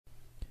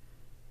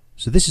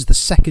So this is the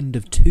second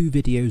of two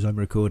videos I'm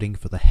recording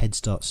for the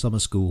Headstart Summer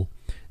School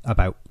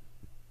about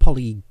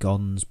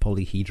polygons,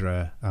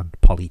 polyhedra and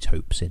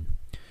polytopes in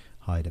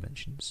higher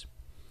dimensions.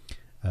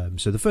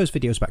 So the first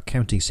video is about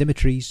counting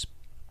symmetries,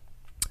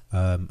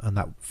 and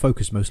that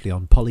focused mostly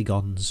on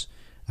polygons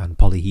and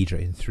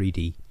polyhedra in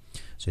 3D.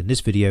 So in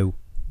this video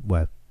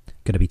we're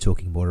going to be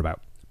talking more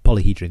about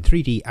polyhedra in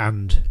 3D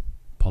and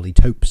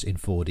polytopes in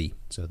 4D,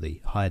 so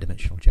the higher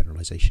dimensional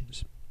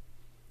generalizations.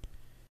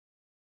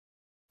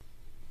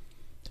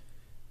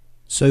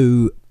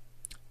 So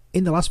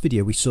in the last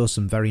video we saw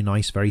some very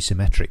nice, very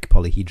symmetric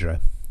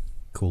polyhedra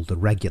called the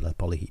regular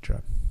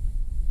polyhedra.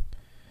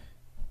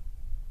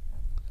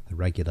 The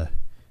regular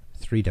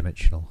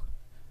three-dimensional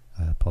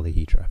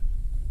polyhedra.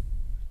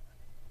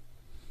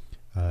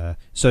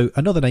 So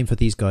another name for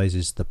these guys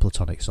is the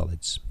Platonic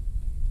solids.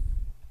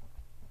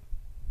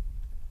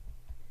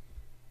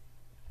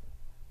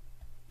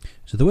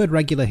 So the word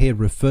regular here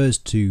refers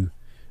to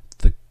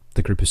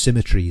the group of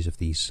symmetries of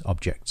these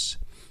objects,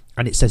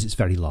 and it says it's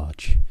very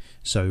large.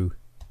 So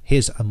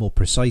here's a more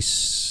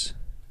precise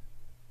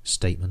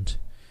statement.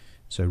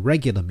 So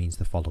regular means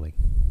the following.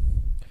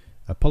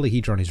 A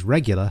polyhedron is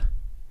regular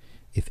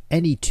if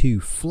any two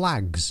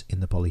flags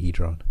in the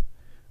polyhedron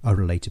are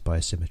related by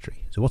a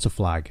symmetry. So what's a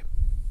flag?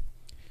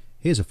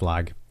 Here's a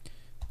flag.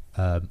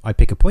 I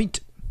pick a point,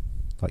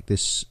 like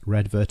this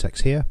red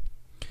vertex here.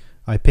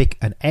 I pick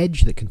an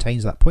edge that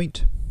contains that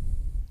point,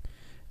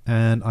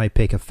 and I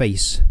pick a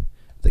face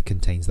that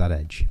contains that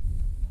edge.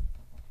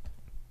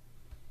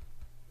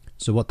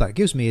 So what that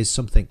gives me is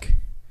something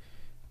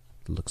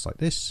that looks like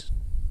this,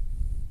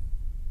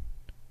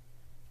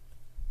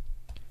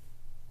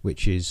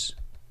 which is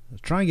a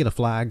triangular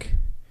flag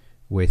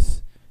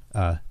with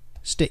a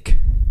stick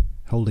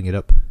holding it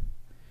up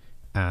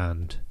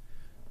and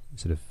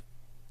sort of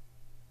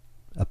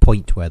a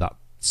point where that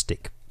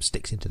stick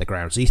sticks into the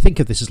ground. So you think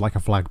of this as like a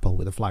flagpole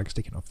with a flag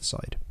sticking off the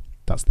side.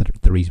 That's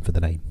the reason for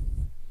the name.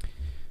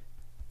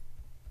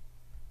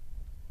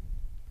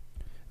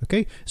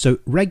 Okay, so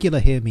regular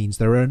here means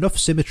there are enough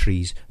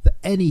symmetries that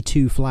any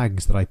two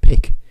flags that I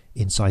pick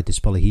inside this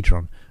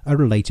polyhedron are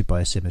related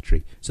by a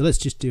symmetry. So let's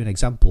just do an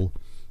example.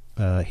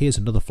 Here's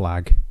another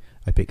flag.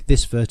 I pick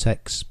this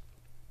vertex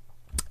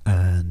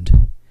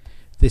and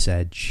this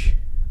edge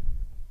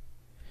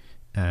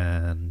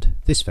and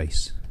this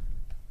face.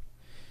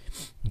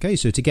 Okay,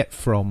 so to get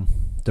from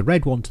the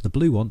red one to the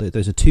blue one,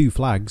 those are two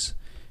flags.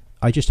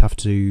 I just have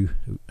to,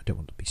 I don't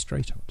want to be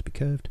straight, I want to be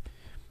curved.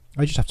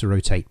 I just have to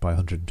rotate by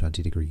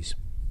 120 degrees.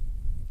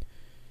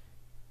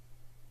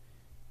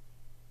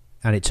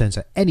 And it turns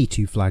out any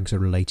two flags are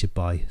related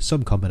by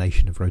some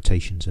combination of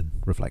rotations and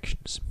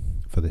reflections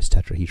for this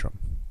tetrahedron.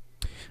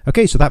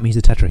 Okay, so that means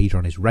the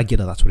tetrahedron is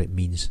regular. That's what it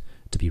means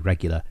to be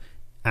regular.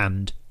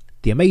 And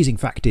the amazing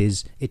fact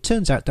is, it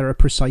turns out there are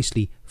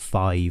precisely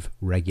 5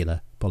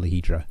 regular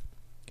polyhedra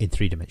in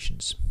 3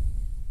 dimensions.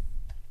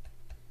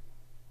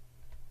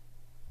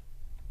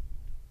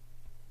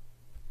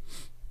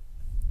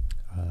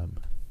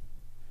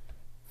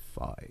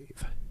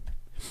 Five.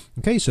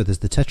 Okay, so there's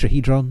the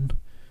tetrahedron,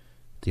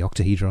 the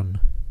octahedron,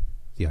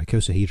 the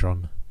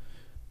icosahedron,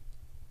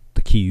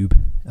 the cube,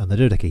 and the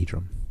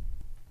dodecahedron.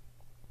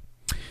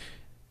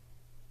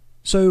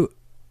 So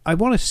I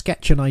want to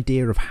sketch an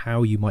idea of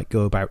how you might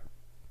go about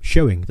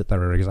showing that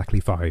there are exactly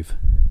 5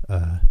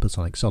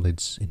 Platonic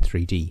solids in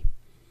 3D.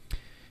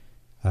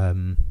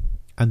 And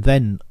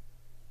then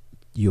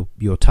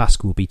your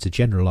task will be to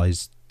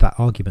generalize that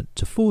argument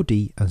to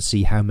 4D and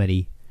see how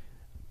many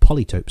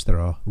polytopes there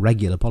are,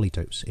 regular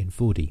polytopes, in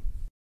 4D.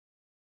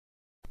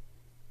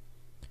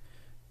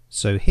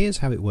 So here's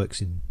how it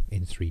works in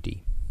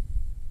 3D.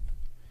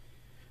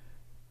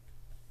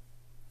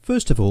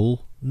 First of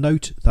all,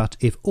 note that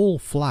if all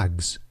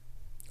flags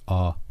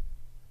are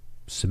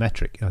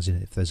symmetric, as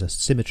in if there's a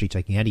symmetry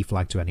taking any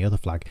flag to any other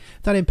flag,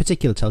 that in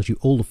particular tells you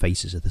all the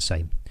faces are the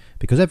same,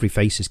 because every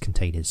face is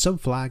contained in some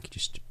flag.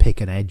 Just pick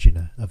an edge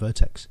and a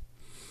vertex.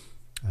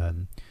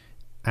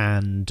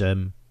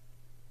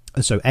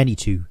 So any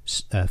two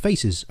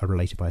faces are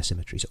related by a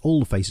symmetry, so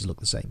all the faces look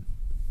the same.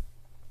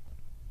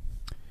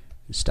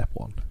 Step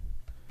 1.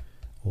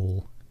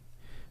 All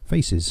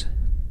faces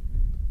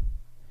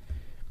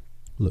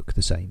look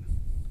the same.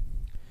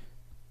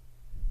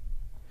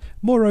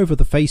 Moreover,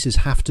 the faces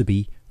have to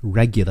be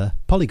regular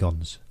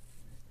polygons.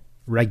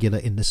 Regular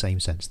in the same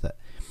sense that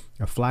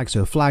a flag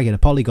in a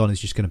polygon is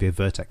just going to be a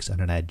vertex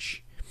and an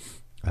edge.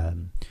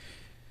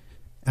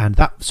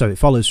 So it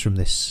follows from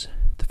this,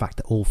 the fact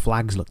that all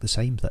flags look the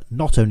same, that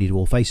not only do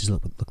all faces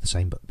look the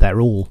same, but they're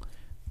all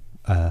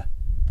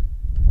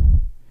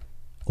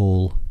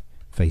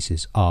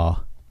faces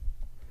are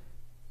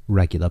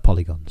regular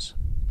polygons.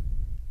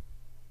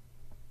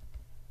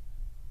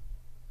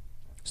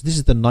 So this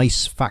is the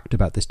nice fact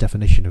about this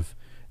definition of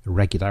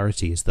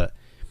regularity, is that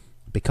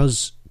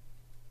because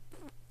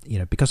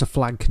a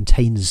flag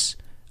contains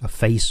a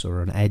face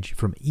or an edge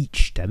from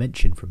each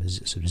dimension, from a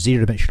sort of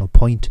zero-dimensional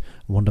point,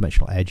 a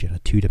one-dimensional edge, and a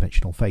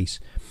two-dimensional face,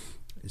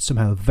 it's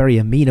somehow very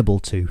amenable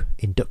to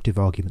inductive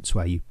arguments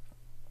where you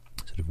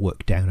sort you've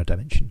worked down a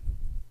dimension.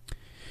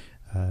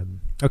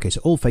 Okay, so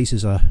all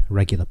faces are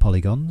regular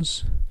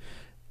polygons,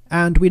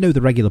 and we know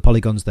the regular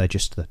polygons, they're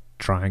just the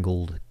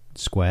triangle, the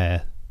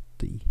square,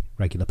 the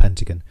regular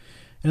pentagon.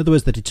 In other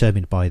words, they're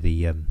determined by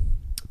the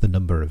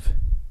number of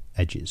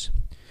edges.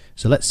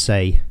 So let's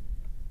say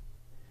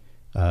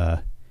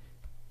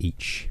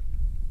each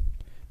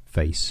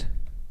face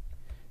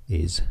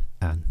is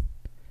a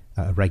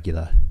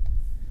regular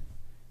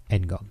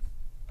n-gon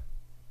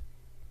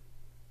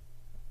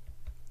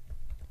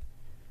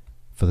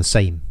for the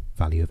same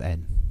value of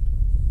n.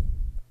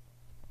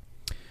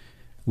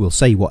 We'll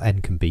say what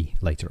n can be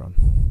later on.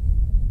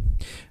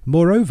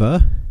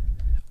 Moreover,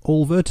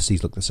 all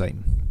vertices look the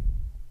same.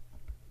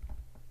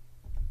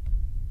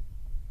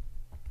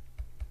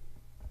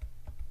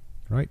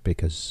 Right,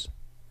 because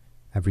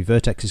every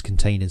vertex is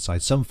contained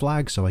inside some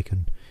flag, so I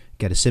can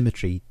get a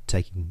symmetry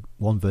taking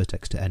one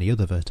vertex to any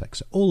other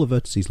vertex. All the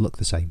vertices look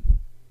the same.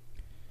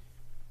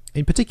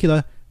 In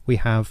particular, we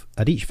have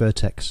at each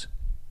vertex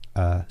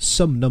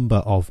some number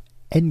of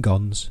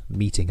n-gons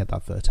meeting at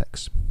that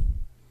vertex.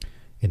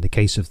 In the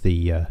case of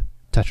the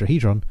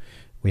tetrahedron,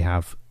 we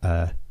have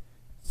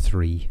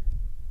 3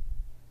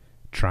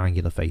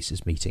 triangular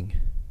faces meeting.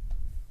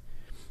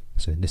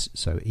 So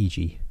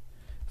e.g.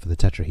 for the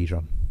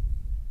tetrahedron,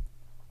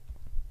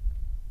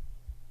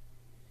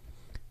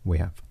 we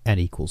have n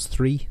equals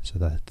 3, so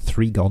there are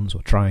 3 gons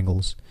or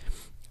triangles,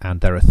 and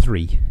there are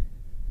 3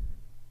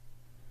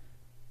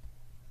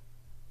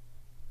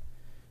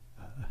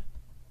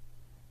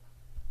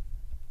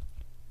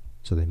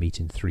 so they meet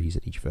in 3s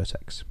at each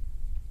vertex.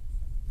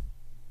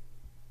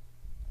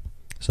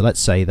 So let's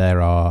say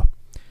there are,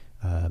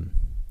 I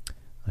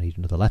need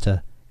another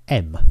letter,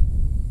 m.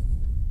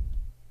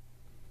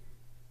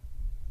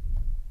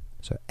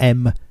 So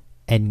m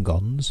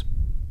n-gons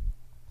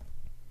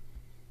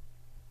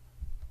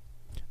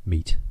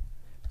meet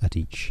at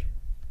each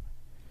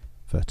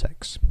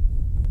vertex.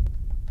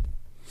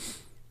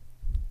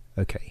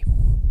 Okay.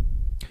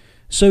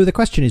 So the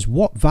question is,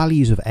 what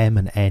values of m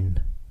and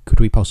n could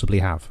we possibly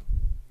have?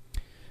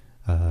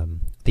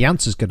 The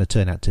answer is going to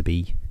turn out to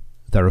be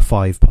there are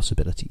 5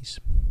 possibilities.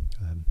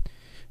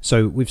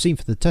 So we've seen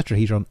for the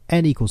tetrahedron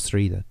n equals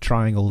 3, they're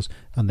triangles,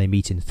 and they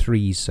meet in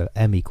 3s, so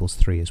m equals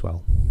 3 as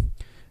well.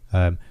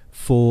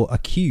 For a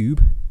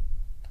cube,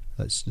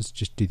 let's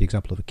just do the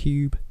example of a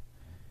cube.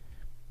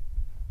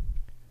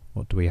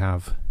 What do we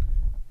have?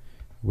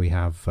 We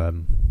have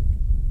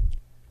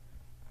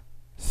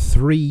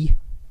 3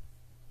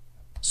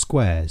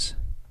 squares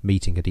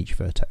meeting at each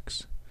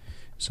vertex.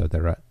 So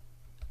there are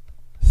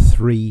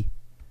 3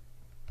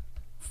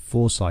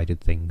 4-sided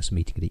things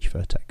meeting at each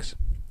vertex.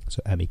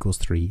 So m equals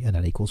 3 and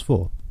n equals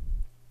 4.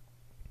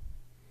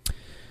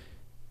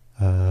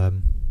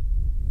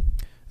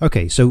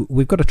 Okay, so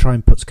we've got to try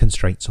and put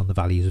constraints on the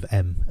values of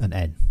m and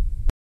n.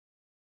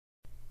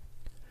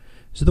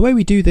 So the way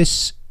we do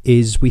this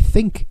is we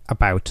think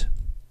about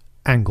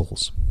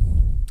angles.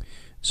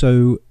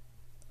 So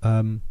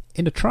in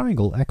a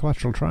triangle,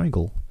 equilateral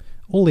triangle,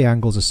 all the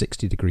angles are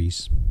 60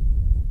 degrees.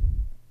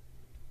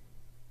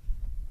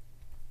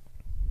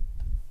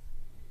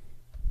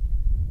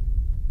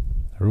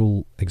 They're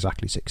all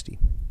exactly 60.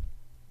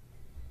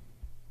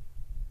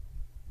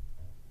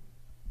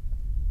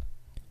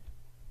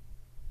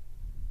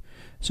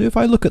 So if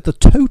I look at the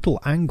total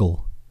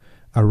angle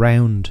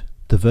around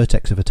the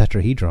vertex of a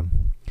tetrahedron,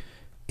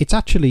 it's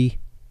actually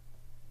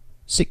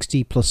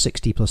 60 plus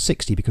 60 plus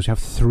 60 because we have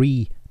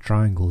 3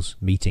 triangles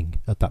meeting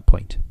at that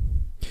point.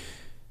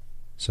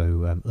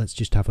 So let's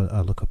just have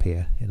a look up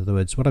here. In other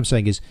words, what I'm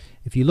saying is,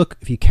 if you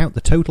count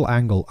the total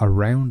angle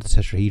around the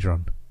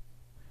tetrahedron,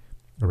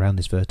 around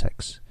this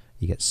vertex,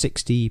 you get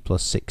 60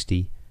 plus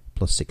 60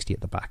 plus 60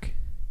 at the back,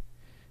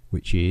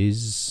 which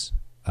is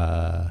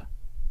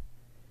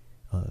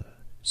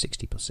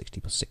 60 plus 60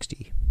 plus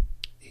 60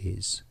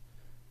 is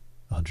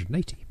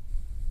 180.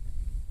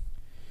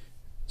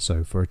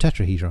 So for a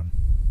tetrahedron,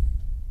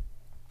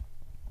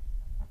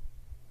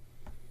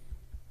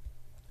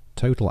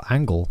 total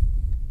angle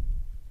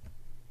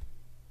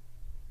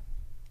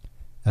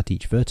at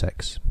each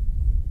vertex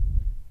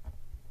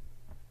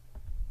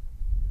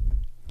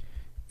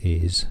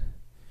is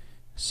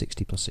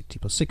 60 plus 60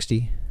 plus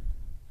 60,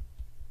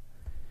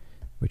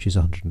 which is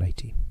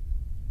 180.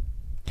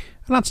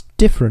 And that's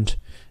different.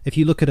 If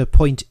you look at a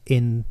point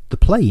in the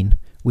plane,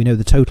 we know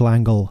the total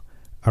angle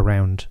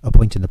around a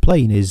point in the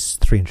plane is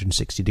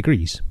 360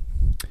 degrees.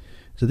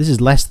 So this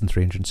is less than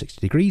 360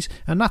 degrees,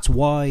 and that's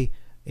why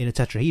in a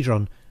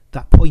tetrahedron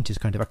that point is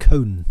kind of a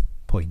cone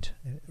point,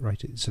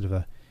 right? It's sort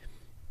of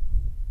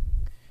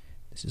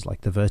this is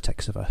like the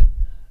vertex of a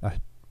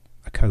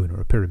cone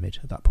or a pyramid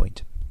at that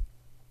point.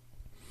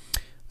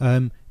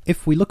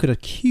 If we look at a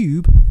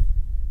cube,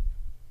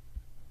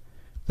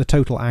 the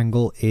total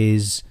angle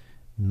is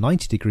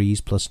 90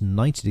 degrees plus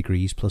 90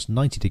 degrees plus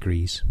 90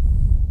 degrees.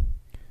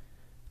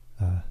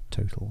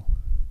 Total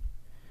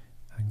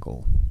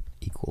angle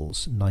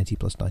equals 90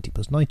 plus 90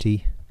 plus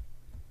 90,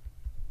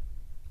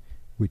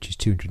 which is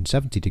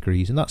 270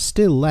 degrees, and that's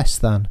still less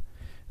than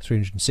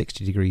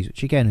 360 degrees,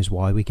 which again is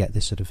why we get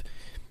this sort of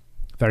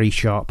very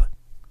sharp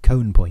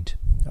cone point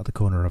at the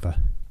corner of a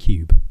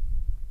cube.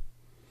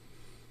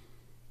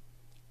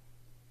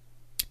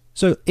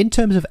 So in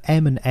terms of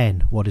m and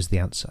n, what is the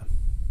answer?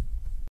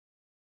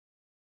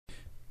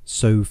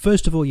 So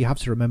first of all, you have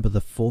to remember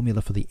the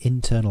formula for the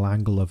internal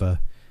angle of a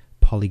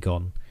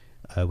polygon,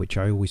 which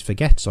I always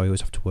forget, so I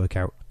always have to work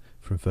out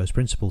from first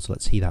principles. So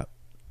let's see how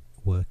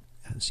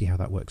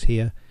that works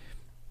here.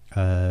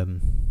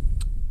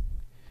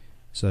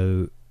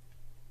 So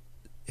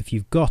if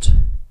you've got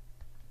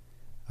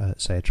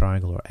say a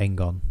triangle or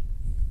n-gon,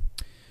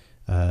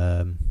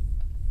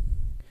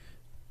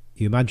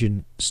 you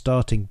imagine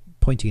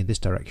pointing in this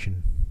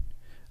direction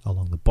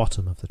along the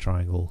bottom of the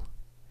triangle,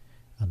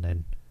 and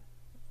then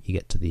you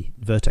get to the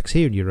vertex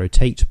here and you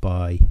rotate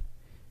by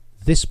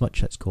this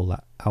much, let's call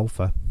that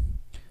alpha,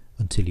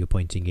 until you're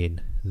pointing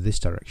in this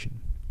direction.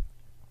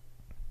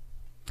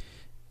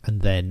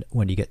 And then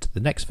when you get to the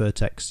next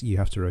vertex, you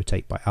have to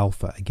rotate by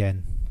alpha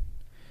again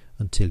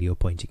until you're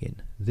pointing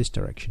in this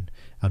direction.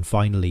 And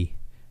finally,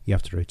 you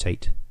have to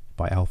rotate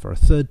by alpha a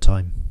third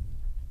time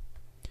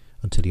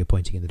until you're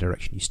pointing in the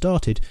direction you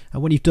started.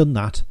 And when you've done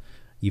that,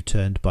 you've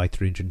turned by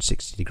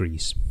 360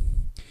 degrees.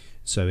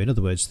 So in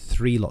other words,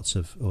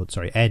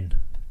 n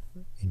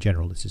in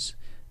general, this is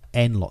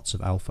n lots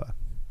of alpha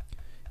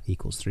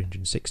equals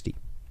 360.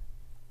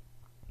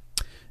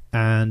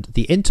 And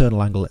the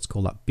internal angle, let's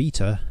call that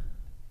beta.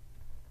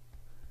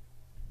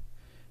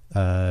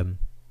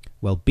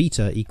 Well,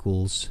 beta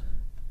equals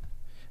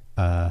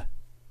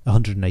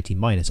 180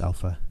 minus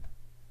alpha.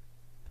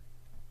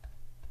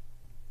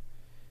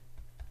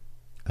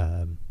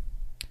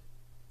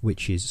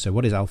 Which is, so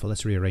what is alpha?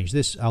 Let's rearrange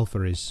this.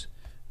 Alpha is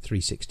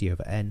 360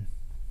 over n.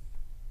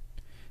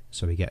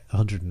 So we get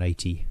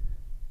 180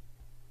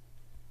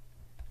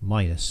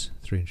 minus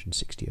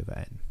 360 over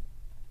n.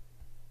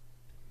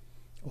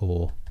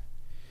 Or,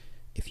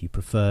 if you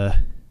prefer,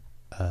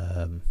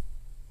 you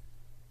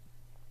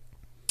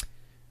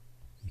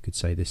could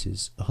say this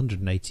is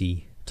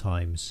 180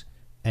 times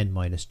n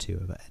minus 2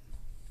 over n.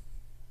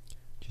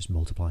 Just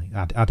multiplying,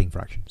 adding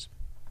fractions.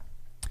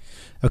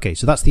 Okay,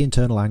 so that's the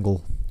internal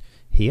angle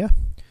here.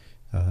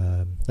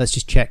 Let's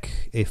just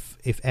check if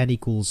n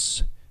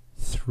equals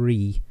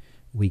 3,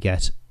 we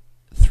get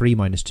 3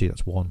 minus 2,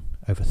 that's 1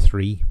 over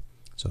 3.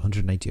 So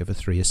 180 over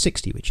 3 is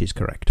 60, which is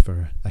correct for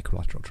an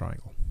equilateral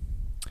triangle.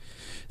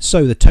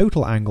 So the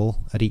total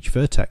angle at each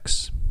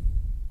vertex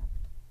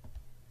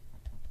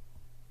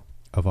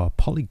of our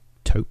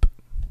polytope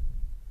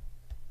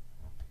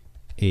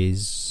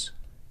is,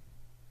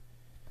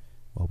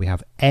 well, we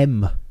have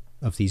m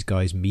of these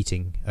guys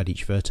meeting at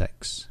each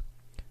vertex.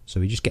 So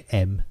we just get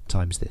m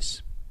times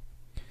this.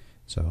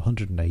 So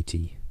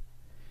 180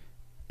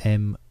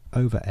 m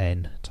over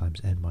n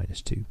times n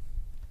minus 2.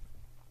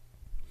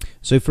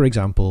 So for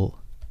example,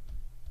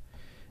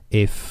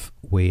 if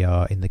we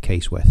are in the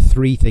case where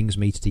 3 things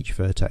meet at each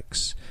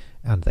vertex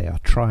and they are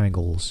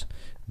triangles,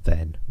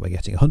 then we're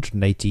getting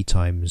 180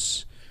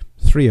 times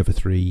 3 over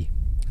 3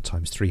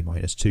 times 3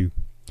 minus 2.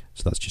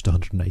 So that's just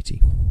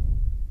 180,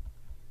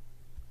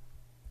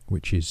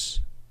 which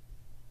is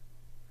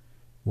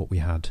what we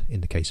had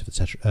in the case of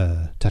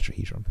the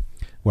tetrahedron.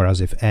 Whereas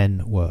if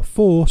n were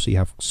 4, so you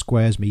have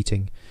squares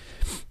meeting,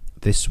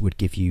 this would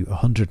give you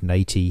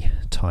 180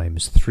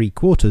 times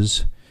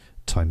 3/4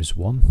 times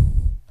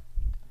 1,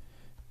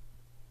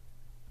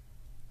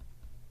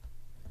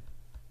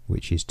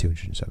 which is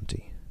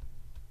 270.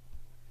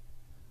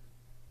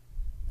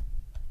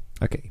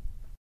 Okay.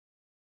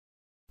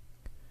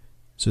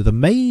 So the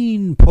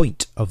main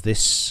point of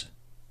this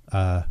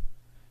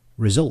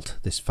result,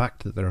 this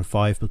fact that there are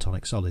 5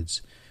 Platonic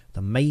solids,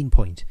 the main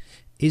point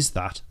is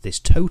that this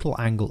total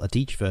angle at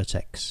each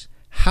vertex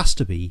has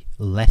to be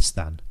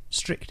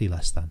strictly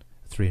less than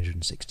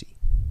 360.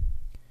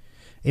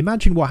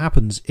 Imagine what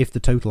happens if the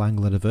total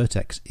angle at a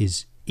vertex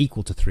is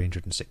equal to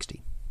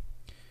 360.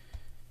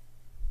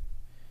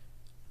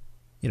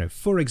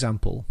 For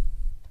example,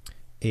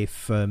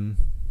 if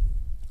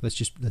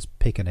let's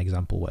pick an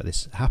example where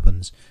this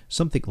happens,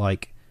 something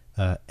like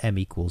m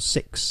equals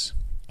 6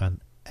 and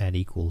n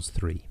equals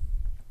 3.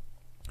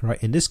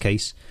 Right, in this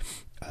case,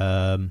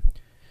 m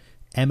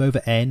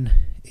over n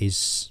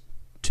is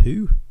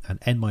 2 and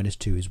n minus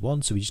 2 is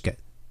 1, so we just get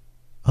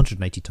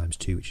 180 times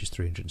 2, which is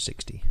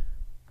 360.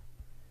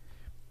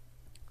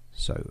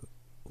 So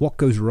what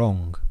goes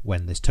wrong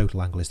when this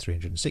total angle is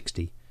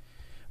 360?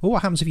 Well,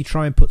 what happens if you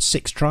try and put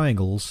 6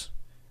 triangles,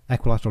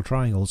 equilateral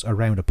triangles,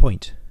 around a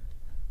point?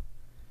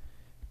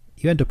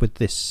 You end up with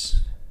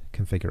this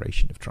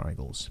configuration of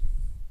triangles.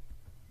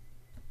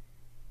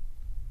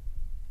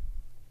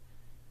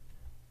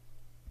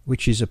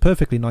 Which is a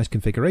perfectly nice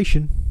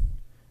configuration,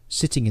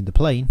 sitting in the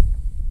plane,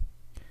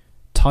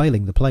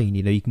 tiling the plane.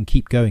 You can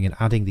keep going and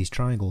adding these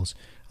triangles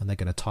and they're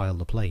going to tile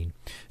the plane.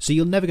 So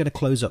you're never going to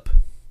close up,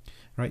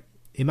 right?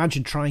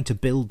 Imagine trying to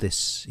build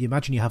this.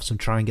 Imagine you have some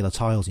triangular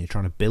tiles and you're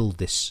trying to build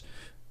this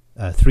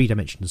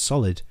 3-dimensional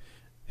solid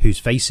whose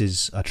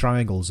faces are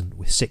triangles and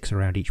with 6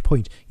 around each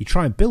point. You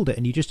try and build it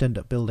and you just end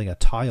up building a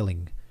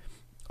tiling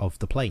of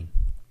the plane,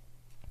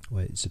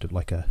 where it's sort of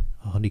like a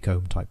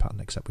honeycomb type pattern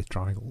except with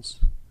triangles.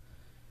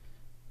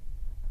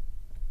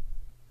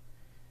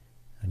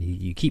 And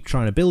you keep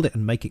trying to build it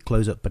and make it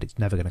close up, but it's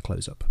never going to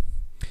close up.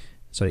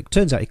 So it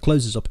turns out it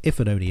closes up if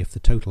and only if the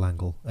total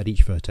angle at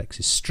each vertex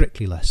is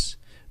strictly less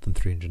than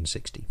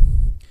 360.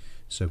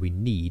 So we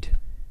need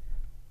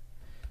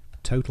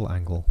total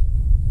angle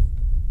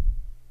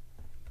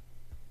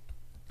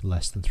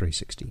less than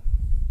 360.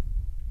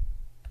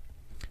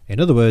 In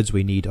other words,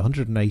 we need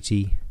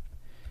 180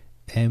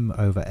 m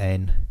over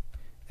n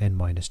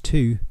minus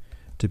 2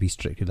 to be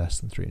strictly less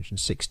than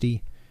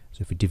 360.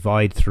 So if we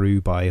divide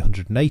through by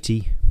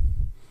 180,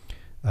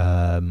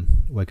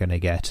 we're going to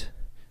get,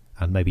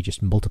 and maybe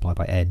just multiply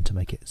by n to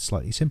make it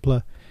slightly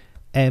simpler,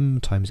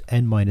 m times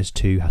n minus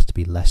 2 has to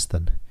be less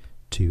than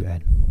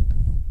 2n.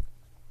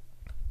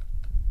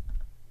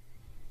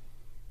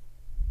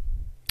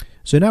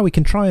 So now we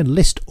can try and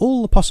list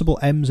all the possible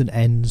m's and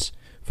n's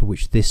for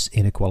which this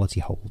inequality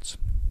holds.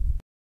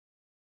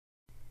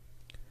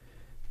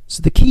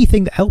 So the key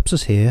thing that helps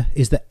us here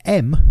is that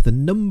m, the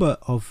number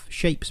of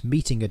shapes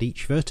meeting at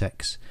each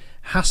vertex,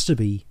 has to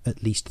be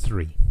at least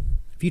 3.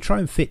 If you try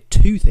and fit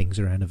 2 things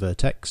around a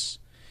vertex,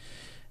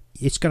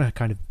 it's going to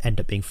kind of end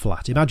up being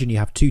flat. Imagine you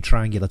have 2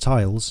 triangular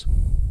tiles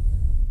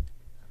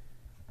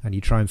and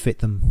you try and fit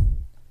them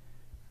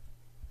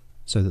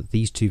so that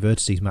these 2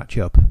 vertices match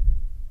up.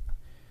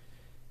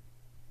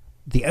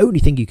 The only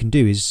thing you can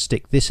do is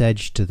stick this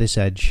edge to this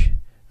edge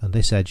and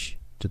this edge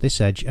to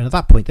this edge, and at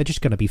that point they're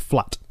just going to be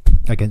flat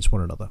against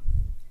one another,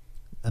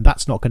 and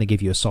that's not going to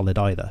give you a solid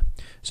either.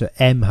 So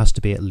m has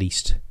to be at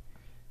least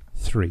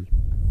 3.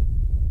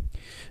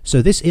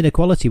 So this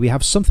inequality, we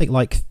have something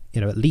like,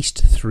 at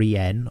least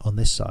 3n on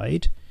this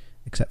side,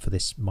 except for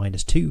this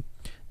minus 2,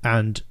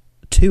 and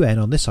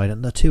 2n on this side,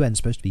 and the 2n is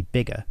supposed to be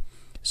bigger.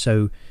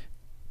 So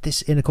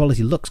this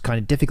inequality looks kind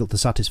of difficult to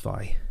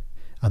satisfy,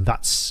 and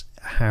that's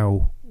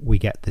how we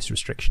get this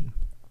restriction.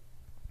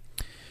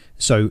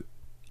 So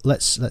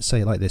let's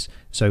say it like this.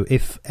 So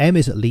if m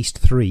is at least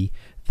 3,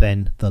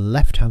 then the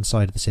left hand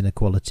side of this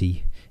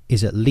inequality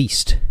is at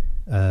least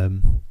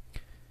 3n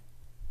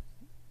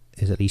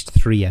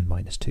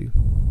minus 2.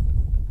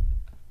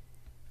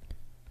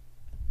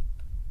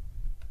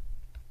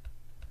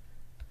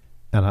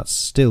 And that's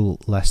still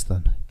less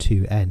than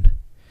 2n.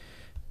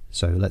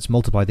 So let's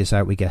multiply this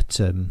out. We get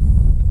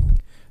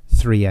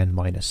 3n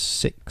minus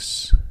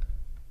 6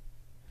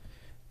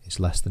 is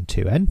less than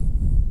 2n.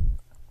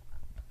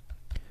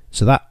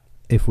 So that,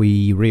 if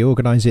we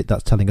reorganize it,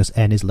 that's telling us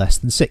n is less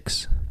than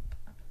 6.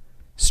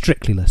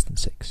 Strictly less than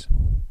 6.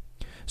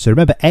 So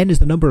remember, n is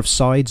the number of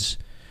sides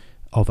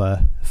of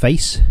a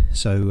face.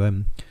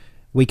 So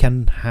we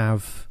can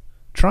have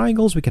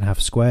triangles, we can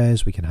have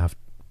squares, we can have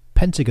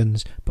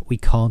pentagons, but we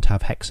can't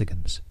have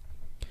hexagons.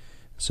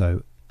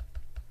 So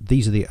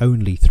these are the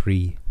only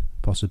 3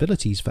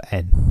 possibilities for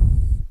n.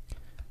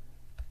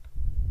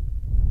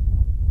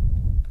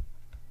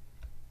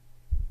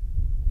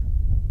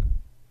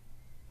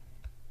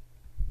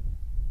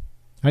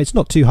 And it's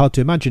not too hard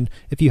to imagine,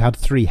 if you had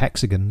 3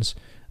 hexagons,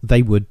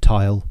 they would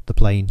tile the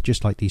plane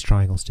just like these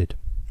triangles did.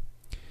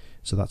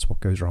 So that's what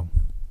goes wrong.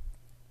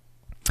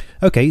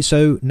 Okay,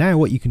 so now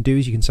what you can do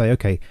is you can say,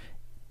 okay,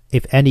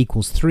 if n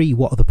equals 3,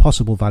 what are the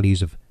possible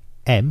values of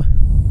m?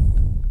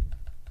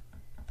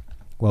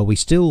 Well, we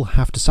still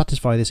have to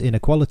satisfy this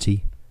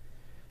inequality.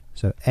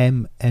 So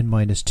n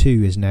minus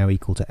 2 is now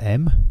equal to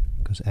m,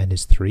 because n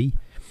is 3,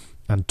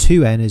 and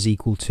 2n is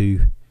equal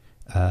to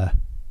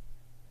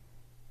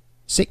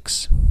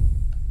 6.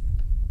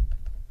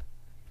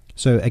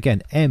 So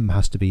again, m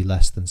has to be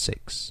less than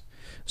 6.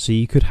 So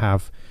you could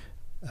have,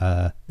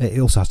 it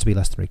also has to be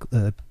less than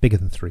bigger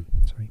than 3.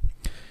 Sorry.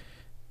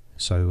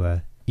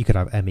 So you could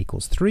have m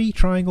equals 3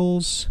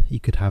 triangles. You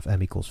could have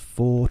m equals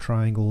 4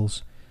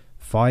 triangles,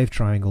 5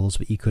 triangles,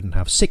 but you couldn't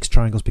have 6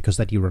 triangles because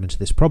then you run into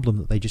this problem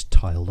that they just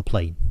tile the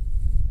plane.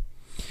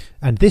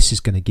 And this is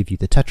going to give you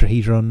the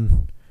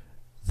tetrahedron,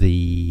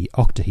 the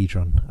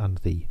octahedron, and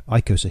the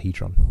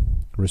icosahedron,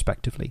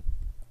 respectively.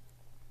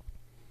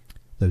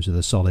 Those are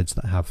the solids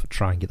that have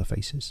triangular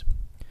faces.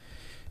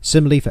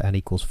 Similarly, for n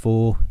equals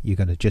 4, you're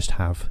going to just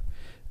have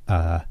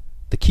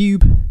the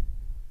cube.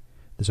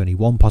 There's only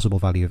one possible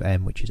value of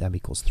m, which is m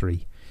equals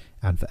 3.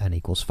 And for n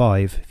equals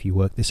 5, if you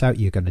work this out,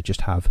 you're going to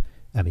just have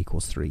m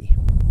equals 3.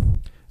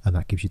 And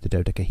that gives you the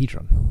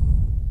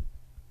dodecahedron.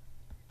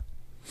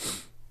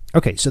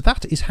 Okay, so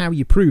that is how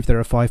you prove there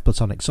are 5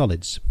 Platonic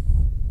solids.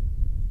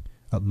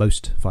 At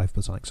most 5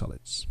 Platonic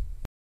solids.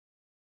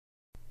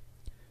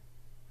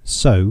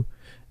 So,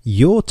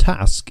 your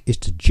task is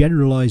to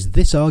generalize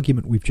this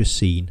argument we've just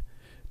seen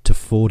to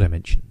 4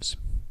 dimensions.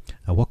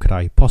 Now, what could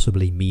I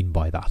possibly mean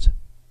by that?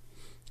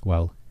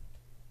 Well,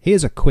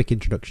 here's a quick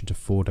introduction to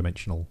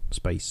 4-dimensional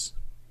space.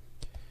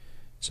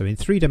 So in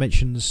 3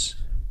 dimensions,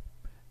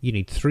 you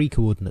need 3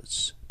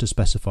 coordinates to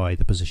specify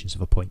the positions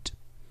of a point.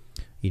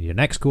 You need an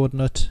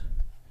x-coordinate,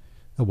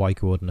 a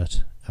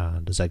y-coordinate,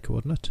 and a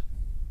z-coordinate.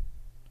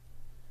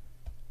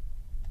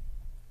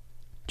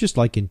 Just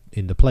like in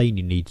the plane,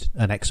 you need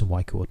an x and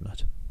y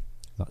coordinate.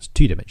 That's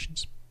 2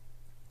 dimensions.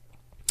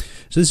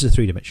 So this is a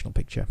 3-dimensional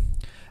picture.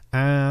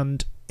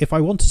 And if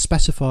I want to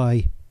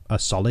specify a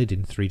solid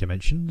in 3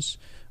 dimensions,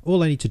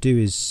 all I need to do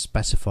is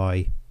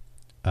specify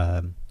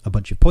a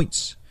bunch of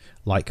points.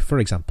 Like, for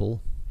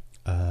example,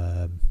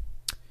 let's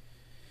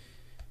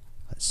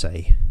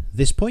say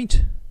this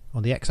point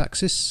on the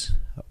x-axis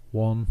at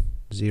 1,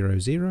 0,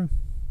 0.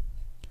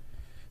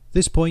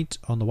 This point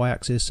on the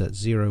y-axis at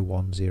 0,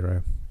 1,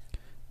 0.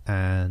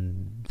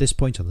 And this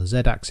point on the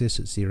z-axis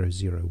at 0,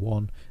 0,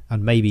 1.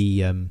 And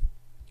maybe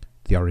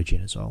the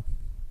origin as well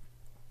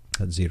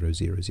at 0,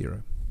 0,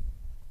 0.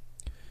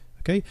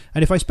 Okay,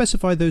 and if I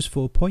specify those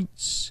 4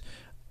 points,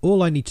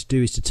 all I need to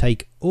do is to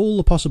take all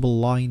the possible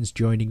lines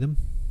joining them,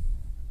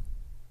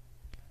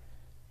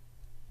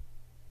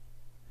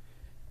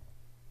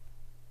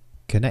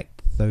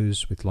 connect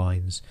those with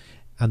lines,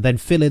 and then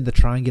fill in the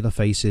triangular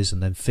faces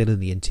and then fill in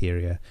the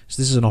interior. So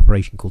this is an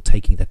operation called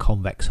taking the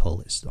convex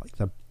hull. It's like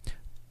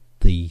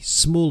the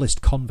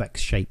smallest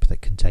convex shape that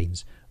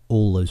contains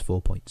all those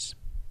 4 points.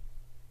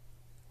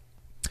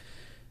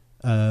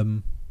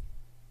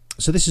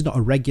 So this is not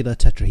a regular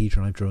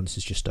tetrahedron I've drawn. This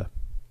is just a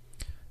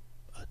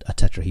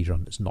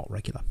tetrahedron that's not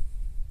regular.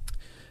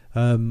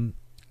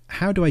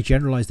 How do I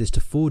generalize this to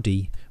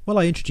 4D? Well,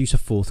 I introduce a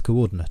 4th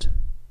coordinate.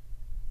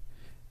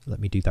 Let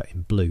me do that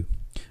in blue.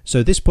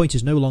 So this point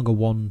is no longer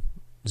 1,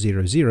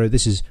 0, 0.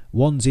 This is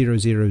 1, 0,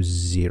 0,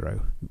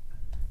 0.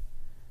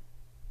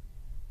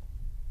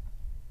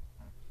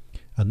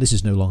 And this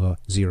is no longer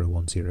 0,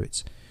 1, 0.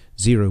 It's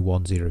 0,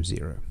 1, 0,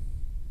 0.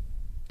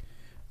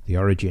 The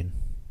origin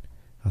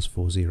has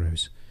 4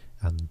 zeros,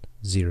 and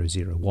 0,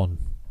 0, 1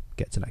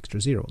 gets an extra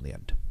 0 on the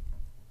end.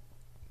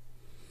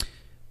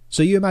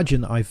 So you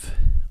imagine that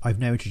I've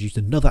now introduced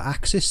another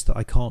axis that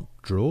I can't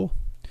draw.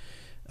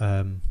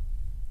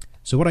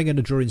 So what I'm going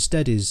to draw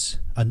instead is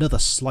another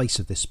slice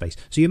of this space.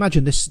 So you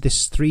imagine this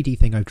 3D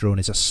thing I've drawn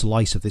is a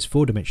slice of this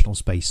 4-dimensional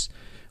space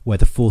where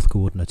the 4th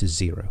coordinate is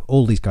 0.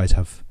 All these guys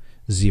have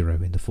 0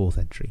 in the 4th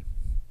entry.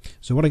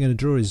 So what I'm going to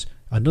draw is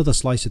another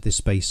slice of this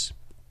space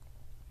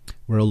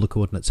where all the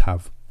coordinates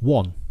have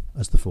 1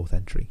 as the 4th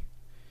entry.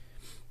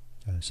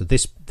 So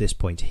this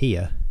point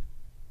here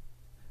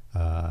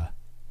at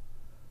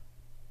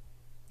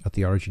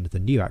the origin of the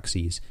new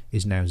axes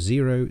is now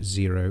 0,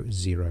 0,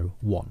 0,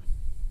 1.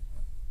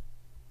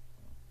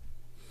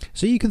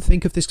 So you can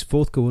think of this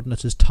 4th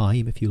coordinate as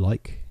time if you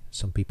like.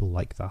 Some people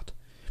like that.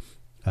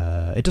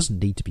 It doesn't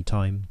need to be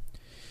time.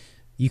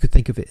 You could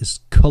think of it as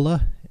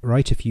colour,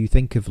 right? If you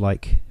think of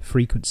like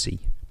frequency,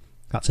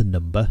 that's a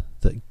number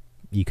that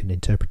you can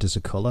interpret as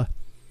a colour,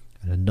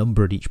 and a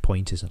number at each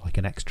point is like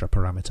an extra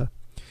parameter.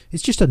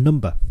 It's just a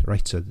number,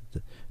 right? So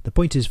the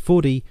point is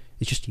 4D,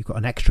 it's just you've got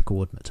an extra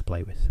coordinate to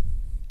play with.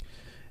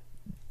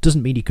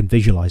 Doesn't mean you can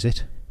visualize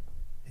it,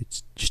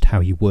 it's just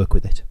how you work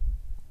with it.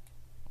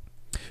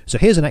 So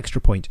here's an extra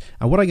point,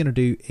 and what I'm going to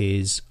do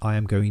is I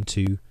am going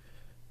to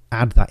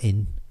add that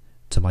in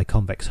to my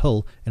convex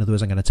hull. In other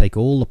words, I'm going to take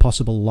all the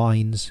possible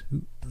lines,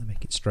 let me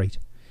make it straight,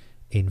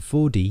 in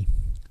 4D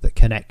that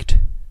connect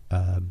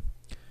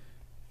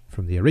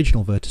from the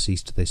original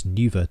vertices to this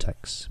new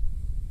vertex.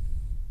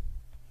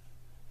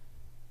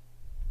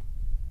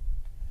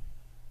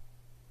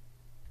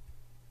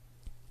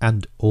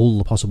 And all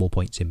the possible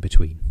points in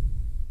between.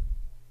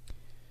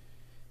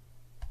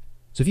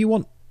 So if you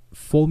want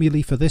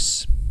formulae for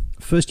this,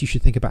 first you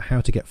should think about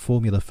how to get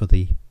formula for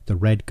the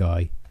red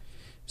guy.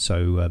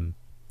 So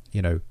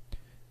you know,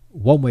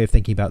 one way of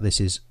thinking about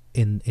this is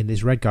in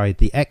this red guy,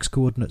 the x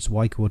coordinates,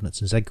 y coordinates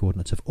and z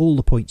coordinates of all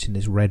the points in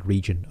this red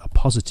region are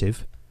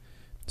positive.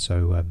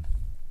 So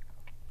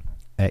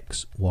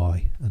x,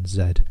 y and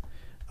z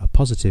are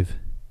positive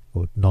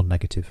or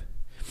non-negative,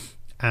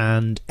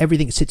 and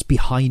everything sits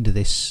behind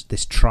this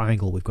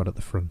triangle we've got at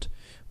the front,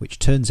 which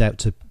turns out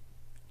to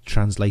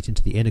translate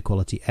into the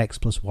inequality x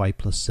plus y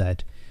plus z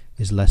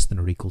is less than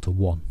or equal to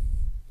 1.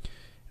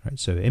 Right,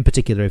 so in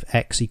particular, if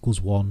x equals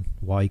 1,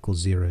 y equals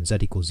 0 and z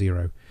equals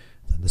 0,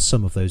 then the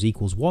sum of those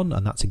equals 1,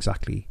 and that's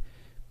exactly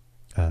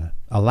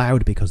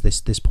allowed because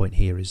this point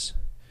here is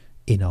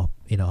in our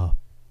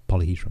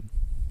polyhedron.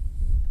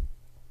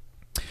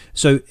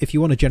 So if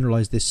you want to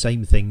generalize this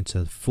same thing to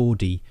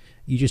 4D,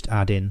 you just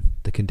add in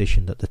the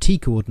condition that the t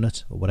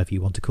coordinate, or whatever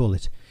you want to call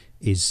it,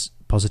 is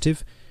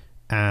positive,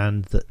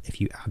 and that if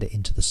you add it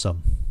into the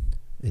sum,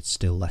 it's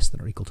still less than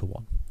or equal to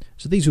 1.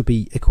 So these would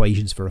be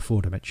equations for a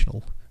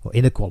 4-dimensional, or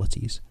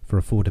inequalities for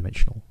a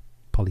 4-dimensional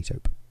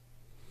polytope,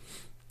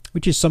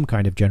 which is some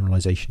kind of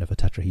generalization of a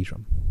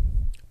tetrahedron.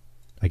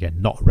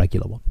 Again, not a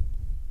regular one.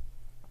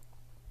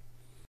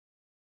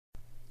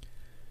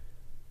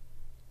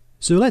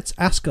 So let's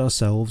ask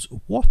ourselves,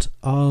 what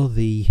are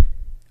the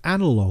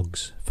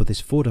analogues for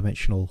this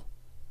 4-dimensional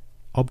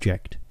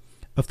object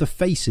of the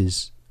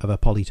faces of a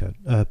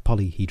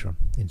polyhedron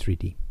in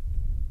 3D?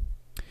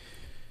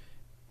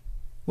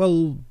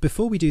 Well,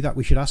 before we do that,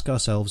 we should ask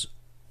ourselves,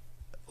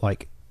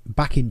 like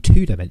back in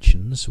 2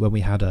 dimensions when we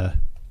had a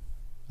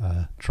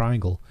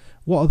triangle,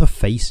 what are the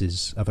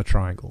faces of a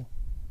triangle?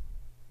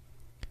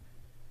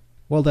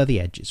 Well, they're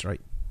the edges,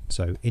 right?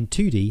 So in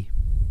 2D,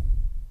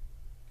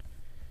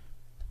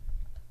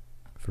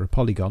 for a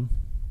polygon,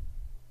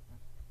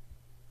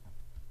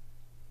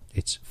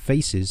 its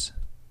faces,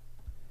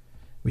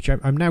 which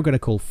I'm now going to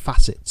call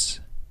facets,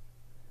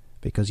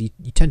 because you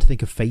tend to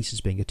think of face as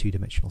being a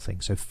two-dimensional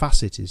thing. So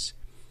facet is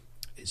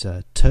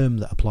a term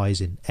that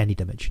applies in any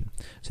dimension.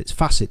 So its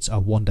facets are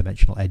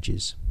one-dimensional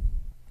edges.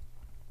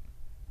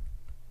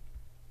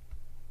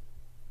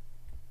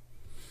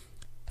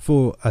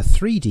 For a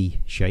 3D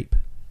shape,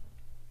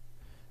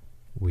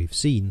 we've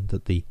seen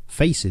that the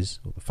faces,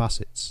 or the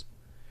facets,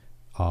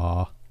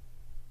 are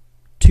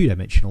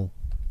two-dimensional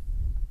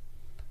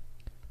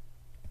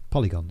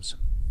polygons.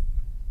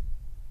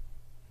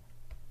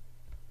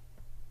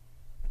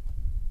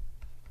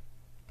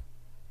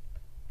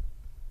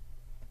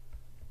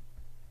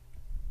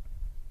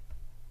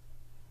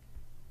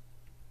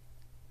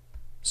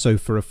 So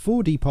for a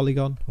 4D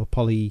polygon or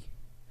polytope,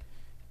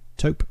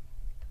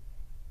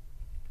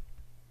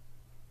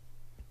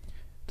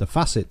 the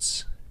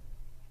facets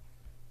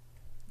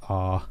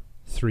are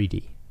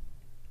 3D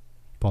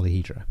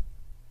polyhedra.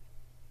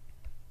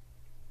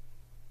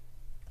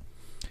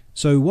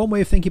 So one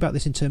way of thinking about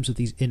this in terms of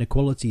these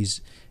inequalities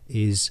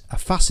is a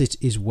facet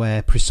is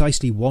where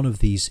precisely one of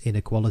these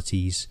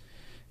inequalities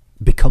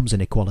becomes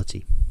an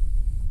equality.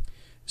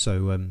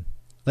 So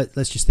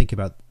let's just think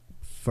about,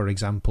 for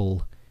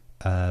example,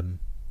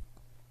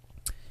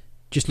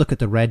 just look at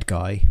the red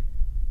guy,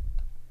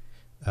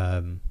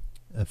 and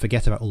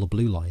forget about all the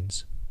blue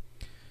lines.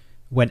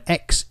 When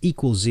x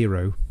equals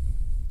 0,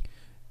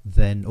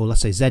 then, or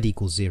let's say z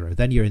equals 0,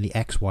 then you're in the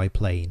xy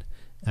plane,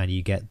 and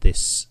you get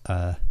this.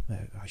 I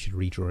should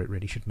redraw it,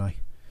 really, shouldn't I?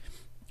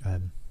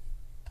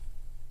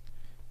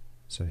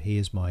 So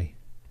here's my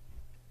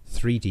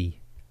 3D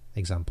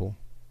example.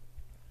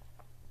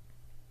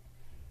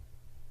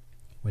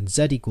 When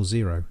z equals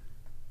 0,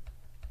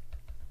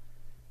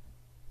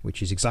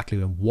 which is exactly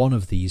when one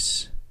of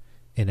these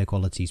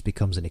inequalities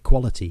becomes an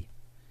equality,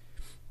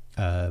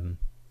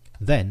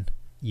 then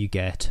you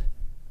get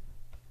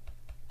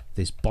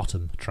this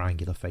bottom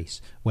triangular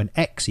face. When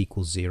x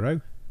equals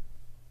 0,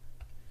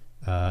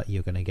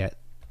 you're going to get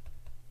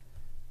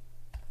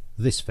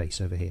this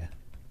face over here.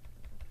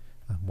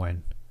 And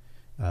when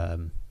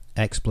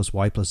x plus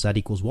y plus z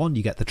equals 1,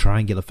 you get the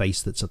triangular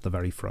face that's at the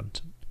very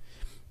front.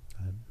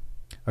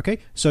 Okay,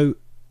 so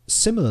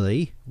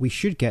similarly, we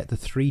should get the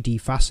 3D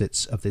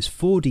facets of this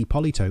 4D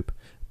polytope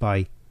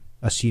by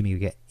assuming we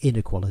get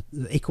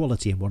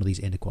equality in one of these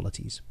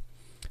inequalities.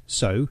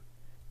 So,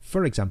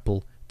 for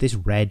example, this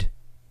red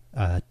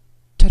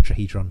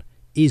tetrahedron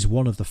is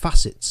one of the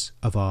facets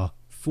of our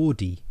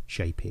 4D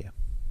shape here.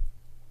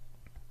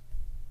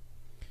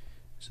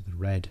 So the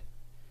red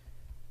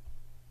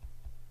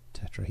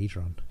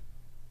tetrahedron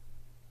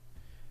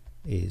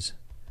is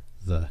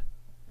the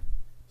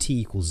t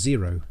equals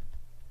 0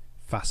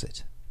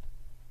 facet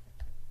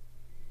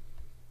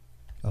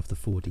of the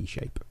 4D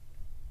shape.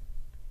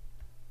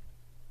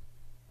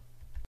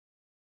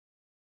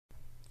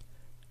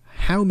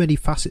 How many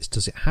facets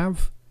does it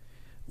have?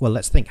 Well,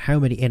 let's think, how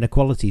many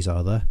inequalities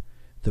are there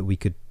that we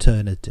could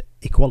turn into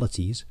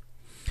equalities?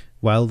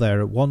 Well,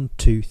 there are 1,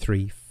 2,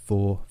 3,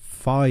 4,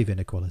 5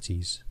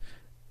 inequalities.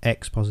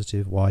 X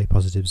positive, Y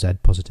positive, Z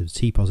positive,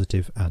 T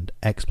positive, and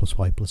X plus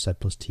Y plus Z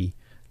plus T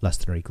less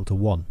than or equal to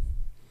 1.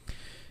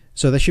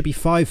 So there should be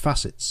 5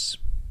 facets.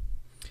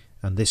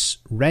 And this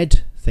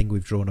red thing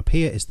we've drawn up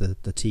here is the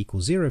t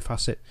equals 0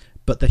 facet,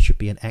 but there should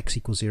be an x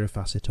equals 0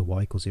 facet, a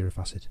y equals 0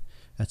 facet,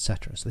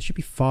 etc. So there should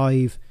be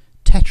 5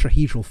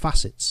 tetrahedral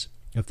facets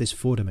of this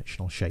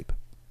 4-dimensional shape.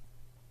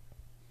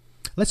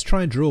 Let's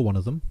try and draw one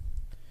of them.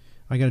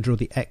 I'm going to draw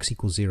the x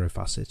equals 0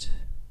 facet.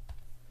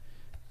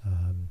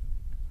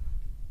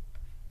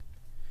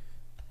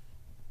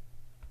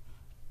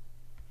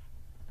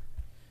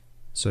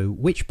 So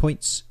which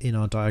points in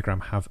our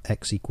diagram have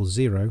x equals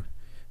 0?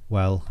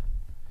 Well,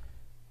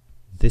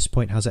 this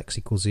point has x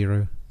equals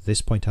 0,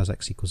 this point has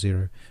x equals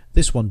 0,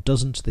 this one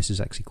doesn't, this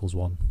is x equals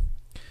 1.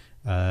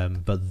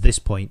 But this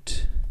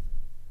point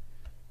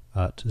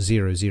at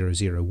 0, 0,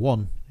 0,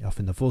 1, off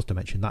in the 4th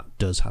dimension, that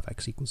does have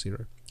x equals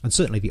 0. And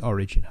certainly the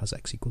origin has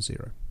x equals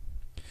 0.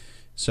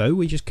 So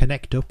we just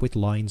connect up with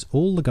lines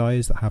all the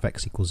guys that have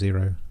x equals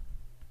 0.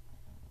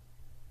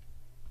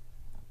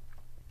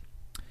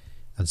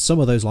 And some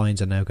of those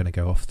lines are now going to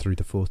go off through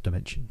the 4th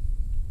dimension.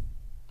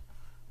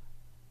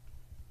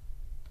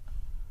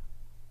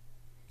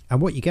 And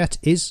what you get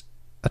is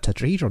a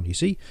tetrahedron, you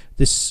see.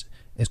 This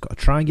has got a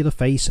triangular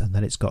face, and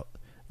then it's got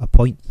a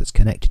point that's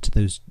connected to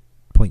those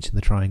points in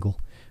the triangle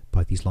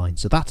by these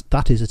lines. So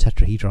that is a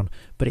tetrahedron,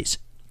 but it's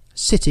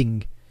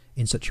sitting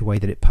in such a way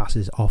that it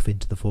passes off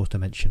into the 4th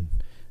dimension,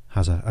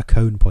 has a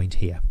cone point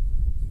here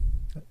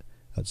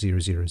at 0,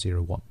 0,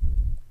 0, 1.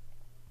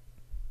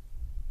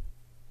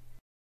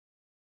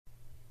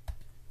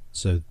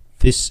 So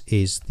this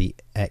is the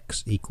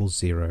x equals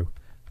 0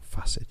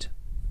 facet.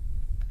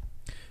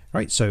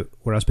 Right, so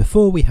whereas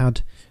before we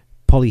had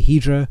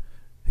polyhedra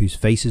whose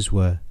faces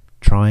were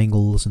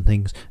triangles and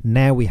things,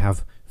 now we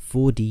have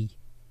 4D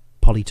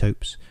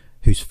polytopes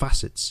whose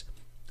facets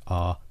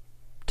are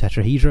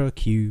tetrahedra,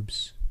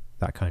 cubes,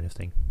 that kind of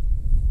thing.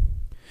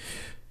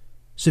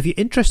 So if you're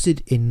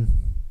interested in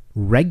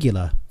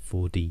regular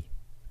 4D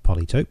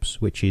polytopes,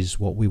 which is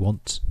what we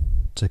want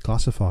to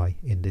classify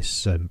in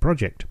this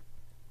project,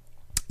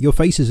 your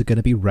faces are going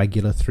to be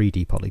regular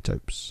 3D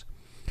polytopes.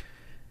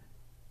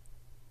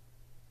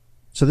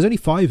 So there's only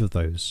 5 of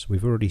those.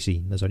 We've already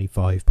seen there's only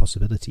 5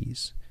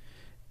 possibilities.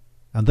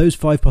 And those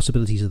 5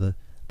 possibilities are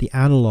the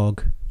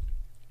analogue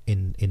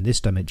in this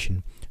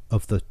dimension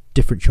of the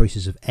different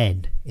choices of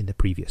n in the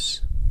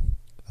previous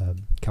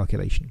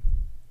calculation.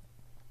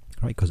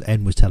 Right, because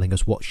n was telling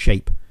us what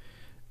shape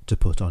to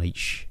put on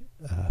each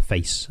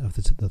face of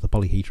the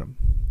polyhedron.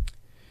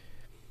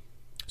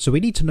 So we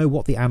need to know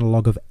what the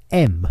analogue of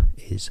m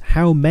is.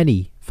 How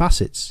many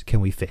facets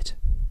can we fit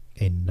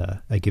in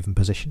a given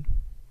position?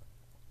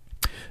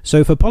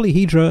 So for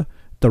polyhedra,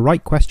 the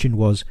right question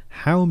was,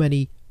 how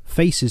many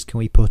faces can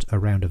we put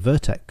around a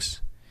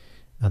vertex?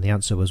 And the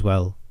answer was,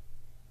 well,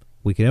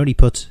 we can only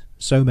put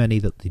so many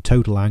that the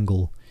total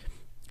angle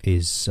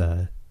is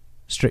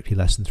strictly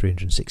less than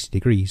 360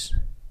 degrees.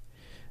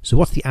 So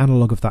what's the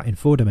analogue of that in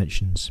 4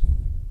 dimensions?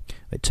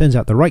 It turns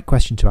out the right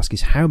question to ask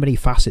is, how many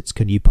facets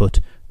can you put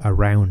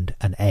around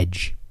an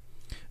edge?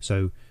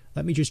 So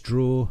let me just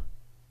draw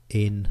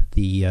in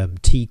the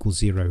t equals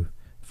 0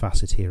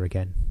 facet here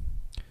again.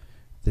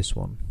 This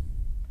one.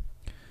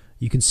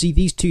 You can see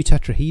these 2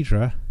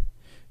 tetrahedra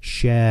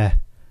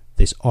share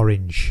this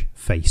orange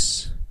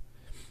face,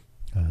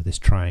 this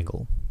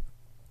triangle.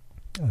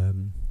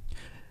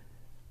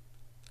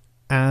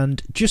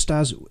 And just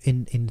as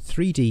in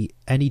 3D,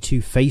 any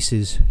 2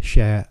 faces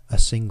share a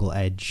single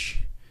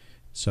edge.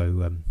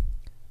 So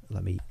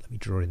let me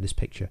draw in this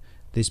picture.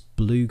 This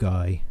blue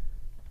guy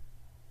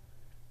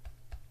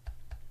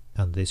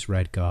and this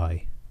red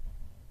guy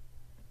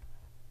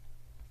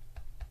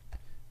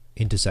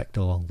intersect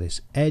along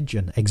this edge,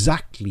 and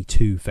exactly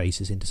 2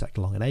 faces intersect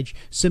along an edge.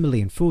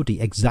 Similarly in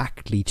 4D,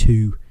 exactly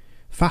 2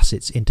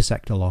 facets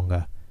intersect along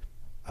a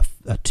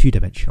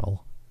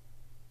 2-dimensional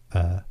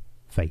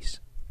face.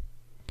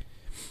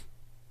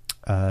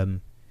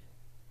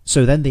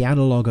 So then the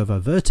analogue of a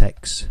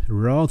vertex,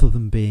 rather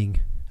than being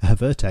a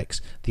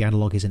vertex, the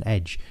analogue is an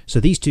edge. So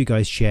these 2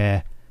 guys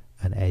share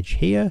an edge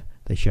here,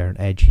 they share an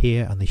edge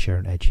here, and they share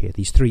an edge here.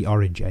 These 3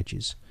 orange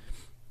edges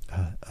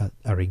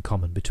are in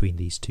common between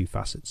these 2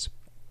 facets.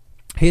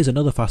 Here's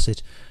another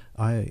facet.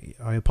 I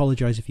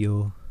apologize if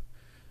you're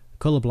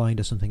colorblind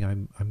or something.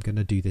 I'm going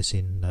to do this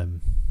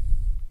in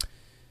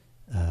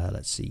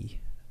let's see,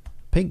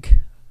 pink.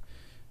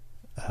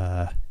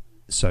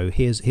 So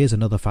here's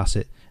another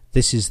facet.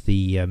 This is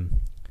the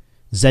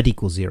z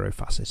equals 0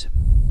 facet.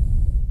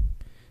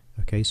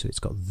 Okay, so it's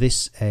got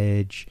this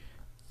edge,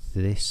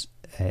 this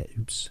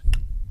edge,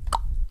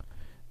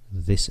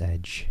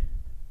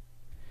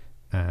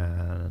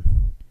 and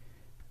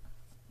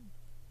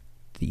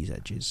these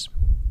edges.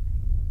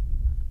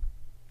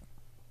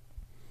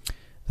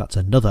 That's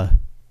another.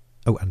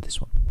 Oh, and this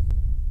one.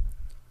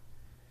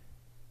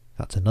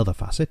 That's another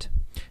facet.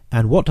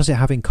 And what does it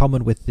have in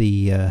common with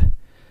the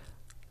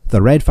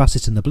red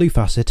facet and the blue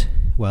facet?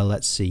 Well,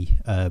 let's see.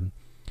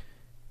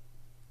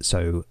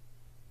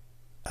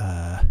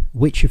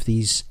 Which of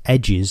these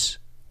edges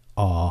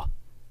are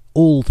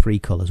all 3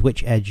 colours?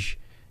 Which edge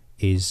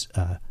is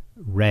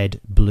red,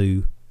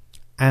 blue,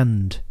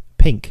 and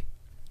pink?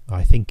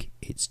 I think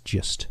it's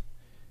just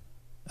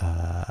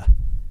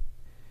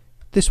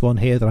this one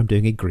here that I'm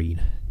doing in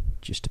green,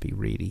 just to be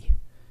really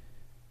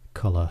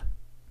colour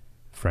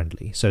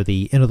friendly. So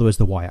in other words,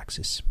 the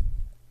y-axis.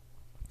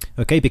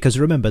 Okay, because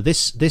remember,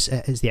 this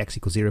is the x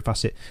equals 0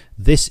 facet,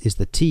 this is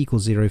the t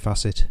equals 0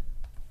 facet,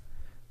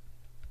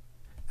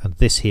 and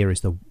this here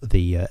is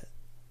the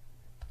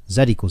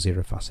z equals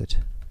 0 facet.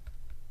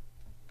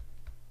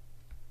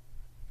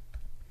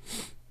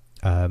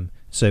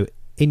 So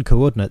in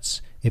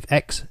coordinates, if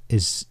x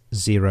is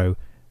 0,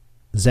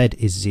 z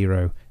is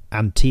 0,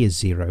 and t is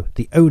 0,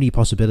 the only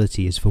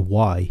possibility is for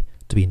y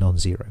to be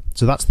non-zero.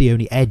 So that's the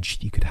only edge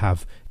you could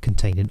have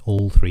contained in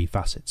all 3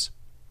 facets.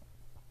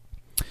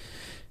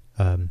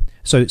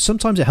 So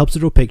sometimes it helps to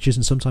draw pictures,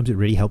 and sometimes it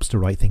really helps to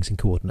write things in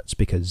coordinates,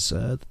 because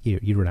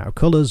you run out of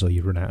colours, or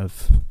you run out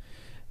of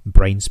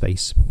brain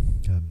space.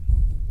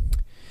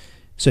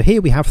 So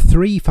here we have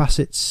 3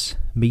 facets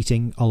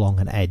meeting along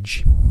an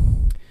edge.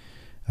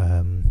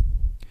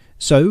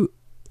 So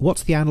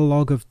what's the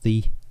analogue of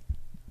the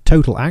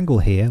total angle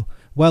here?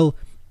 Well,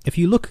 if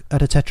you look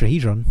at a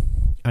tetrahedron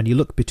and you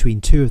look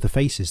between 2 of the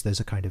faces, there's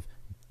a kind of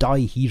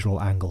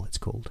dihedral angle, it's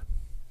called.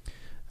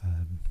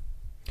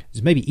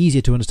 It's maybe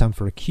easier to understand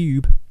for a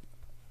cube.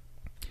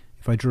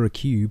 If I draw a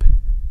cube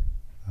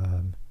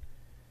and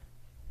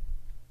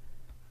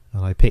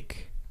I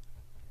pick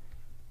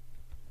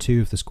 2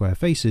 of the square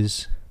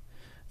faces,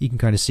 you can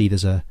kind of see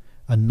there's a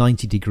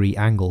 90-degree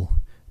angle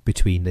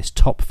between this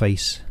top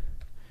face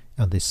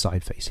and this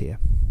side face here.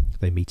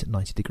 They meet at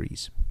 90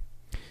 degrees.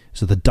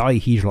 So the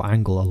dihedral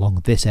angle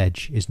along this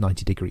edge is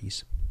 90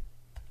 degrees.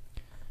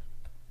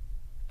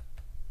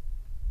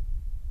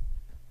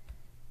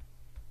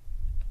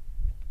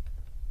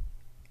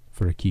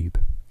 For a cube.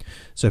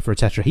 So for a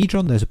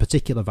tetrahedron, there's a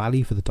particular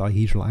value for the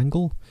dihedral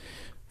angle.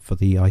 For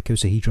the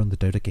icosahedron, the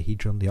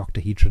dodecahedron, the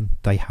octahedron,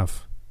 they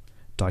have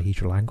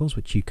dihedral angles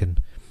which you can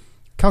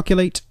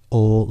calculate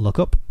or look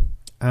up.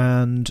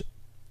 And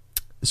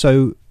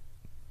so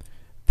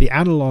the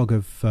analogue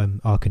of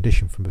our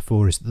condition from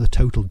before is that the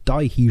total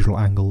dihedral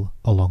angle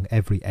along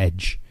every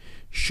edge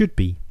should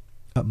be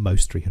at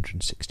most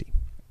 360.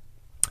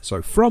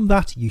 So from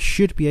that you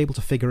should be able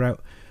to figure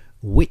out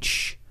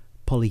which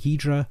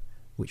polyhedra,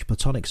 which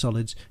Platonic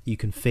solids you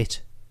can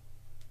fit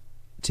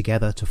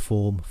together to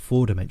form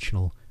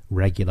four-dimensional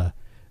regular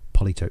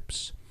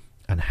polytopes,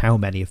 and how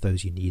many of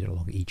those you need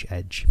along each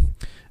edge.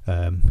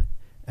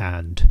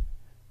 And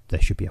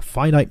there should be a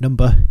finite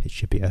number. It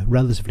should be a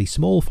relatively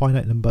small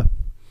finite number.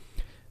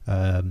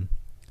 And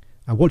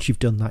once you've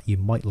done that, you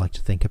might like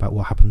to think about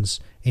what happens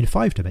in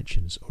 5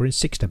 dimensions or in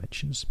 6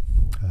 dimensions.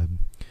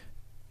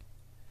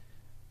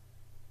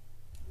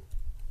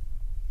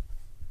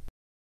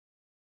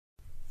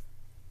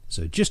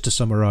 So just to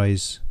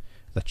summarize,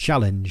 the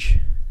challenge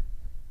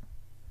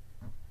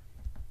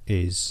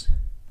is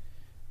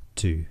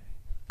to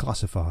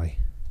classify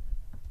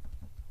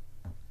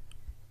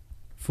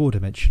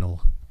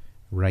 4-dimensional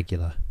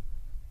regular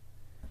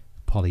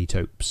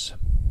polytopes.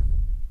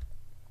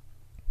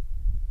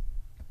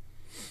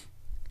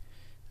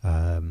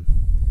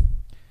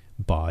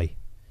 By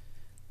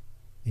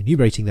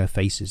enumerating their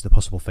faces, the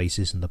possible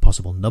faces, and the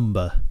possible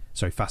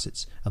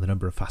facets, and the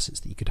number of facets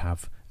that you could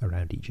have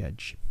around each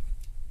edge.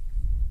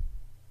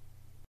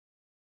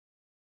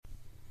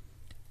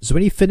 So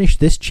when you finish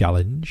this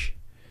challenge,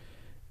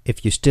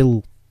 if you're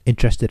still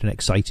interested and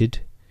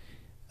excited,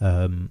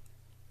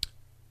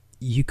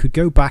 you could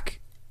go back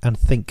and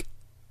think.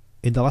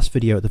 In the last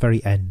video at the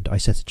very end, I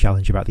set a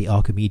challenge about the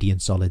Archimedean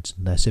solids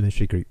and their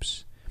symmetry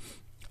groups.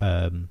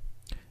 And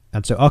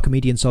so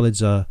Archimedean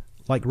solids are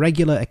like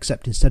regular,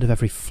 except instead of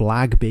every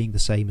flag being the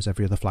same as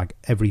every other flag,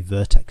 every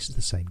vertex is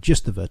the same,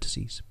 just the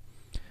vertices.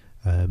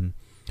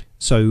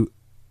 So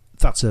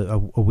that's a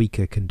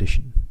weaker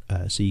condition.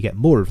 So you get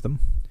more of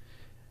them.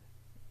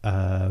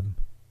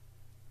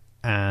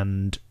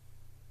 And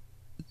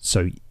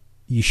so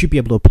you should be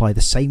able to apply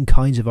the same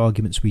kinds of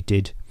arguments we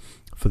did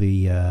for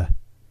the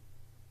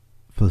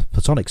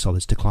Platonic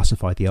solids to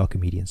classify the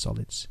Archimedean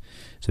solids.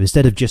 So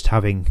instead of just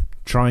having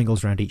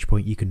triangles around each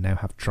point, you can now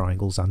have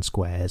triangles and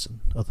squares and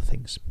other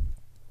things.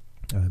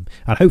 And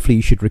hopefully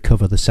you should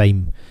recover the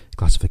same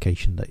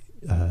classification that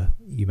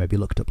you maybe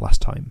looked up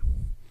last time.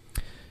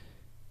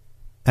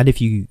 And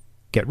if you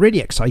get really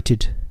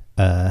excited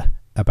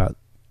about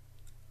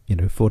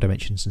 4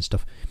 dimensions and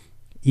stuff,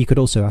 you could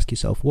also ask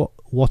yourself,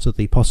 what are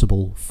the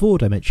possible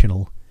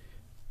 4-dimensional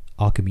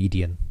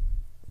Archimedean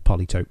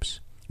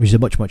polytopes, which is a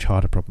much, much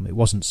harder problem. It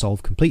wasn't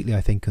solved completely,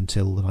 I think,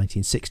 until the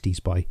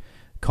 1960s by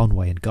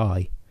Conway and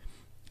Guy,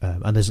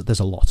 and there's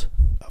a lot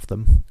of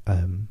them.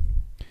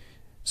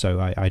 So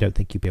I don't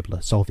think you'd be able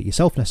to solve it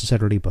yourself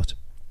necessarily, but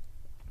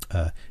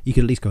you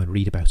can at least go and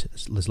read about it.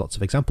 There's lots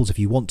of examples if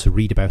you want to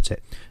read about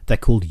it. They're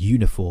called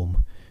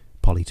uniform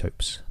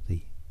polytopes.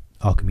 The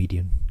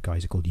Archimedean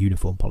guys are called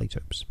uniform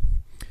polytopes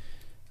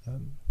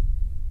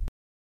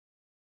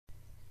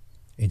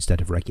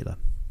instead of regular.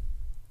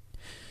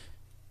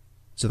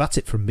 So that's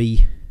it from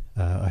me.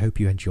 I hope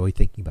you enjoyed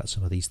thinking about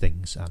some of these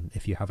things, and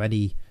if you have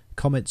any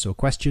comments or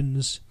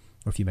questions,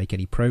 or if you make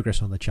any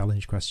progress on the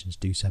challenge questions,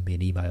 do send me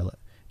an email at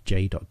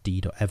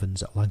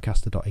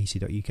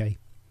j.d.evans@lancaster.ac.uk.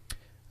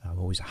 I'm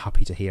always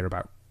happy to hear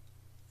about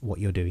what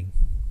you're doing.